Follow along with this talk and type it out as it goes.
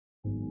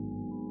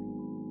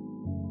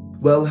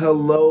Well,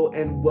 hello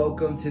and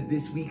welcome to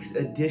this week's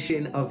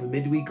edition of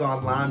Midweek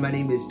Online. My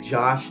name is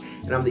Josh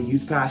and I'm the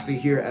youth pastor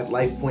here at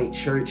Lifepointe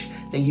Church.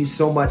 Thank you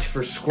so much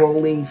for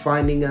scrolling,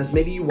 finding us.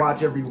 Maybe you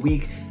watch every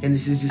week and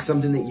this is just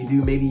something that you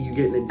do. Maybe you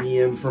get in a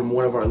DM from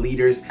one of our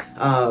leaders.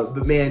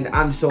 But man,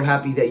 I'm so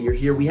happy that you're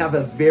here. We have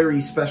a very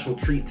special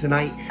treat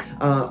tonight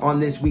on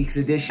this week's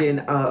edition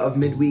of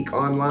Midweek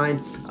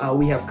Online.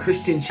 We have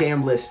Christian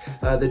Chambliss,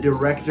 the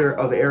director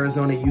of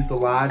Arizona Youth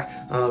Alive,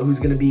 who's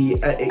going to be,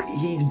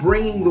 he's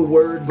bringing the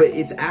word, but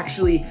it's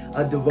actually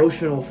a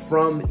devotional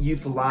from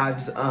Youth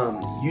Alive's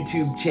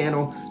YouTube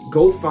channel.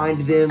 Go find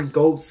them,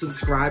 go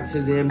subscribe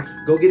to them,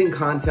 go get in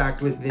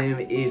contact with them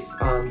if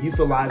Youth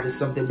Alive is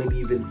something maybe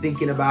you've been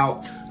thinking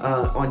about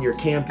on your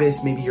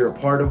campus. Maybe you're a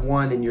part of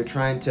one and you're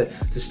trying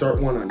to start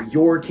one on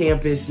your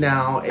campus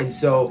now. And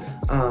so,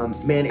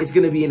 man, it's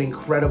going to be an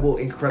incredible,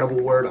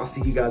 incredible word. I'll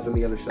see you guys on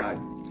the other side.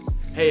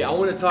 Hey, I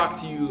want to talk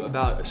to you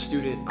about a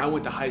student I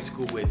went to high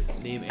school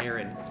with named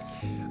Aaron.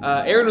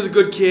 Aaron was a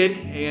good kid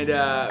and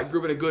grew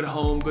up in a good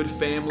home, good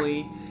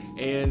family,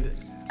 and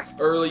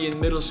early in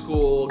middle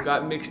school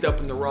got mixed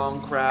up in the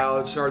wrong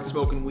crowd, started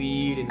smoking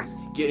weed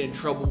and getting in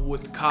trouble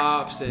with the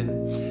cops.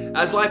 And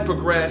as life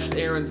progressed,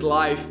 Aaron's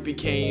life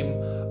became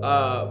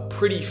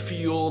pretty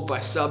fueled by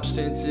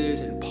substances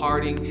and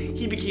partying.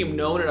 He became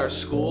known at our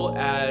school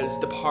as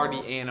the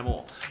party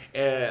animal.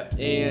 And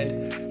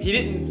he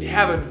didn't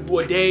have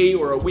a day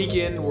or a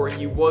weekend where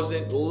he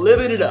wasn't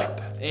living it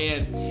up.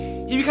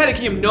 And he kind of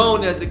became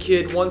known as the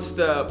kid, once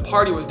the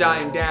party was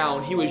dying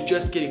down, he was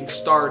just getting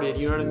started,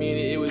 you know what I mean?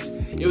 It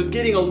was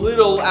getting a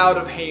little out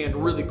of hand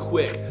really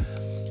quick.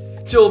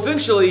 Till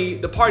eventually,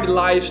 the party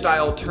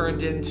lifestyle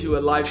turned into a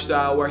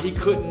lifestyle where he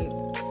couldn't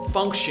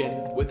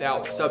function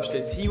without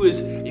substance. He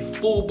was a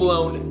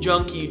full-blown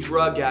junkie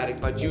drug addict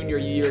by junior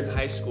year in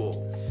high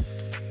school.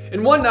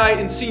 And one night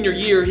in senior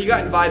year, he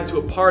got invited to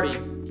a party.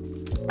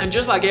 And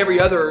just like every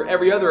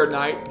other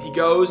night, he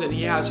goes and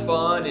he has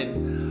fun,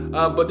 and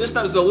but this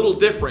time was a little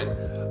different.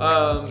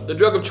 The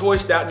drug of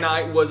choice that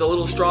night was a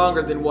little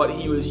stronger than what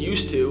he was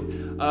used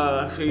to.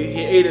 So he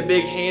ate a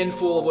big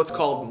handful of what's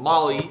called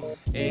Molly,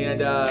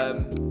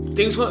 and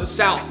things went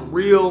south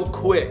real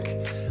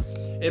quick.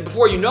 And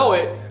before you know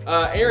it,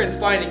 Aaron's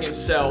finding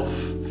himself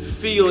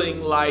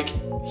feeling like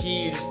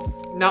he's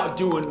not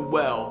doing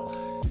well.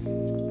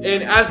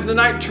 And as the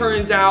night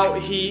turns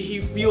out,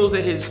 he feels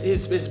that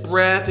his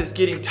breath is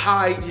getting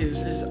tight,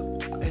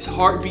 his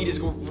heartbeat is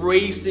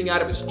racing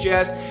out of his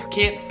chest,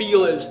 can't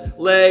feel his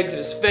legs and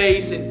his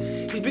face,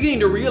 and he's beginning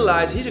to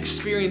realize he's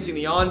experiencing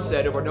the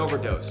onset of an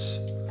overdose.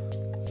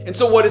 And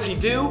so what does he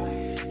do?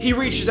 He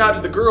reaches out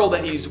to the girl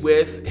that he's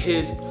with,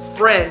 his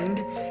friend,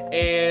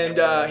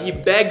 and he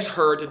begs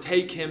her to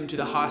take him to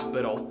the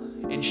hospital,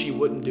 and she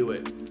wouldn't do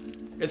it.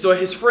 And so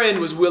his friend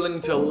was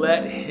willing to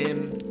let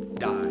him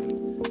die.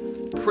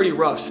 Pretty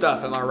rough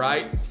stuff, am I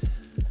right?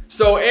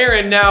 So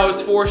Aaron now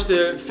is forced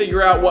to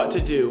figure out what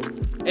to do.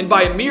 And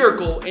by a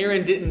miracle,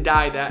 Aaron didn't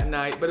die that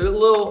night, but a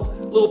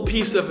little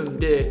piece of him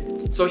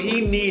did. So he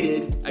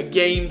needed a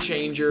game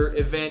changer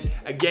event,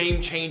 a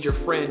game changer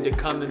friend to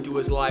come into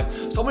his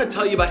life. So I'm going to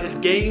tell you about his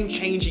game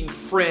changing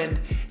friend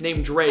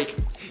named Drake.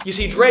 You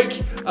see,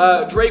 Drake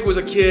was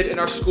a kid in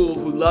our school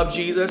who loved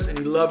Jesus and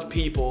he loved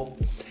people.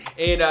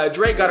 And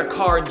Drake got a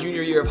car in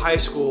junior year of high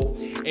school.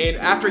 And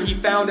after he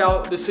found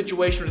out the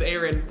situation with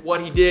Aaron,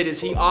 what he did is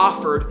he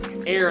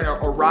offered Aaron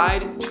a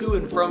ride to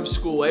and from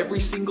school every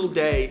single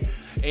day.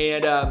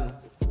 And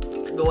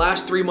the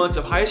last 3 months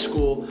of high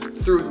school,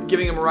 through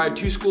giving him a ride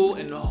to school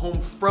and home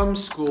from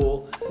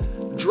school,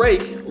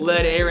 Drake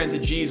led Aaron to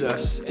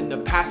Jesus in the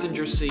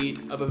passenger seat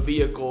of a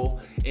vehicle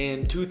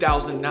in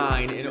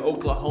 2009 in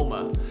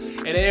Oklahoma.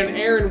 And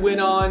Aaron went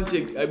on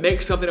to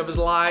make something of his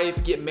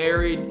life, get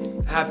married,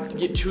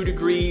 get 2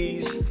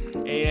 degrees,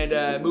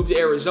 and move to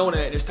Arizona,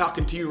 and is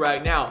talking to you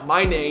right now.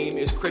 My name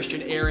is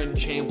Christian Aaron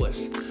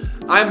Chambliss.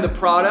 I'm the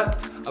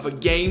product of a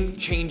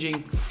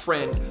game-changing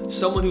friend,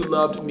 someone who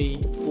loved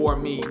me for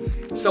me,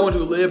 someone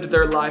who lived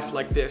their life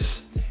like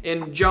this.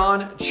 In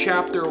John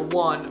chapter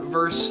 1,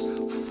 verse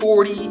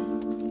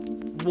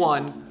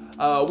 41,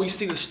 we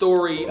see the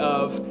story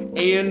of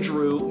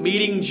Andrew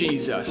meeting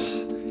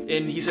Jesus.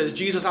 And he says,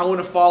 Jesus, I want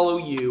to follow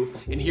you.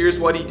 And here's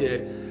what he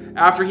did.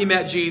 After he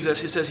met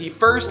Jesus, it says he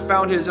first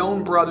found his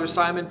own brother,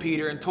 Simon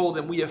Peter, and told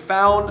him, we have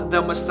found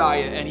the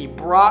Messiah. And he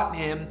brought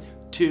him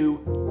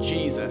to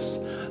Jesus.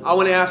 I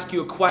want to ask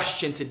you a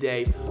question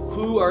today.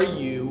 Who are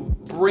you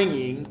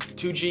bringing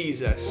to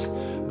Jesus?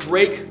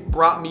 Drake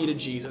brought me to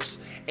Jesus.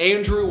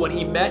 Andrew, when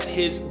he met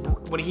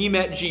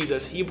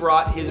Jesus, he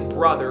brought his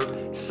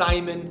brother,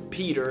 Simon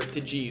Peter, to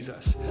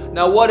Jesus.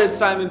 Now, what did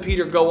Simon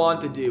Peter go on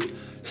to do?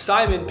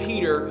 Simon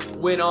Peter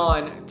went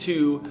on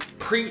to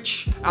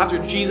preach after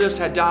Jesus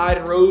had died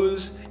and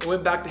rose and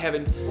went back to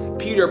heaven.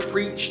 Peter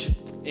preached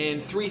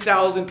and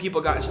 3,000 people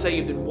got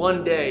saved in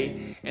one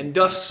day, and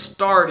thus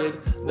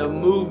started the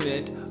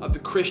movement of the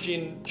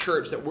Christian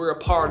church that we're a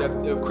part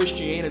of, the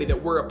Christianity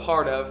that we're a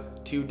part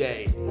of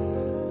today.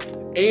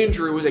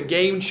 Andrew was a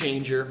game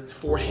changer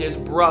for his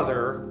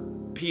brother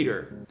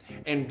Peter.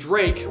 And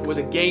Drake was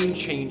a game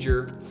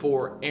changer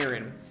for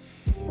Aaron.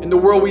 In the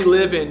world we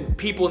live in,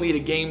 people need a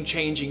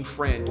game-changing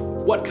friend.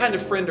 What kind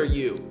of friend are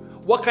you?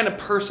 What kind of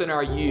person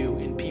are you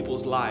in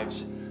people's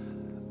lives?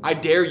 I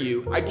dare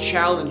you, I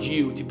challenge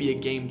you to be a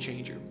game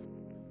changer.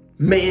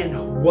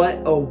 Man,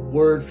 what a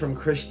word from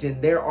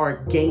Christian. There are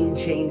game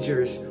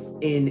changers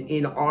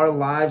in our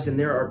lives, and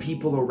there are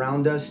people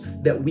around us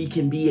that we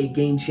can be a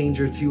game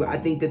changer to. I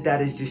think that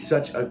that is just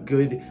such a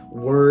good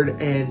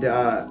word, and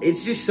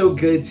it's just so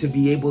good to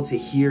be able to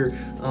hear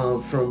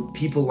from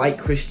people like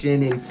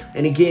Christian.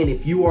 And again,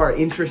 if you are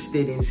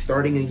interested in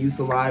starting a Youth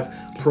Alive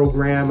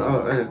program,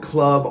 a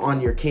club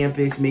on your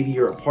campus, maybe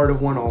you're a part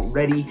of one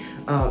already,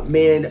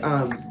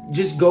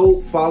 just go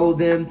follow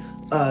them.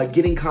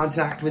 Get in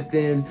contact with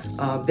them.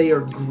 They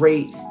are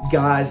great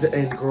guys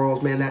and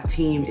girls, man. That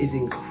team is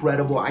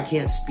incredible. I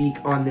can't speak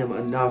on them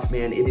enough,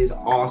 man. It is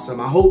awesome.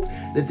 I hope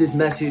that this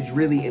message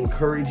really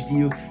encouraged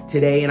you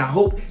today, and I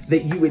hope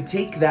that you would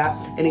take that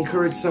and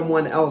encourage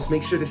someone else.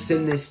 Make sure to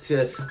send this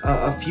to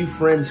a few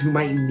friends who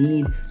might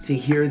need to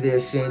hear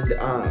this, and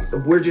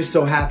we're just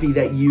so happy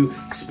that you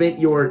spent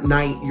your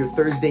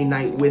Thursday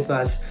night with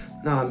us.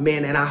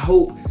 Man, and I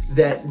hope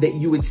that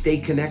you would stay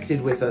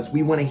connected with us.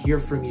 We want to hear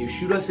from you.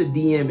 Shoot us a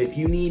DM if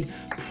you need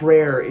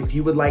prayer, if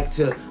you would like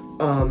to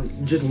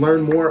just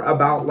learn more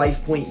about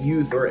Lifepointe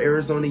Youth or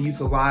Arizona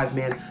Youth Alive,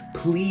 man.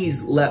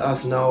 Please let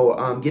us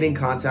know. Get in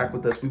contact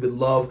with us. We would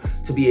love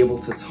to be able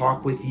to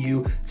talk with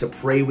you, to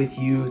pray with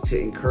you, to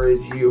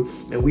encourage you.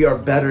 And we are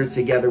better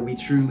together. We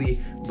truly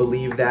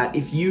believe that.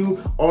 If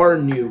you are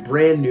new,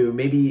 brand new,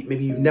 maybe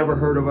you've never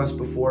heard of us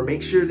before,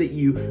 make sure that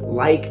you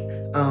like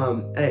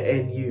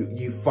and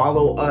you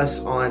follow us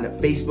on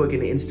Facebook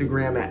and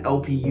Instagram at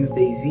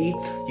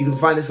LPYouthAZ. You can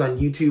find us on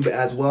YouTube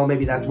as well.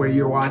 Maybe that's where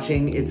you're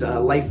watching. It's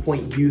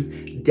Lifepointe Youth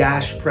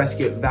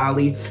Prescott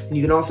Valley. And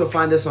you can also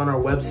find us on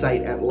our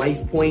website at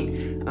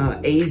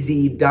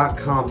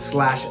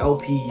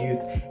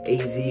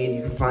lifepointeaz.com/LPYouthAZ, and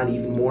you can find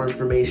even more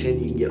information.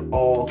 You can get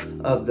all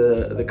of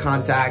the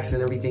contacts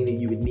and everything that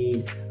you would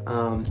need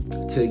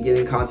to get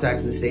in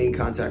contact and stay in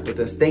contact with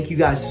us. Thank you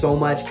guys so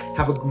much.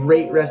 Have a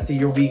great rest of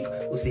your week.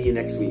 We'll see you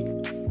next week.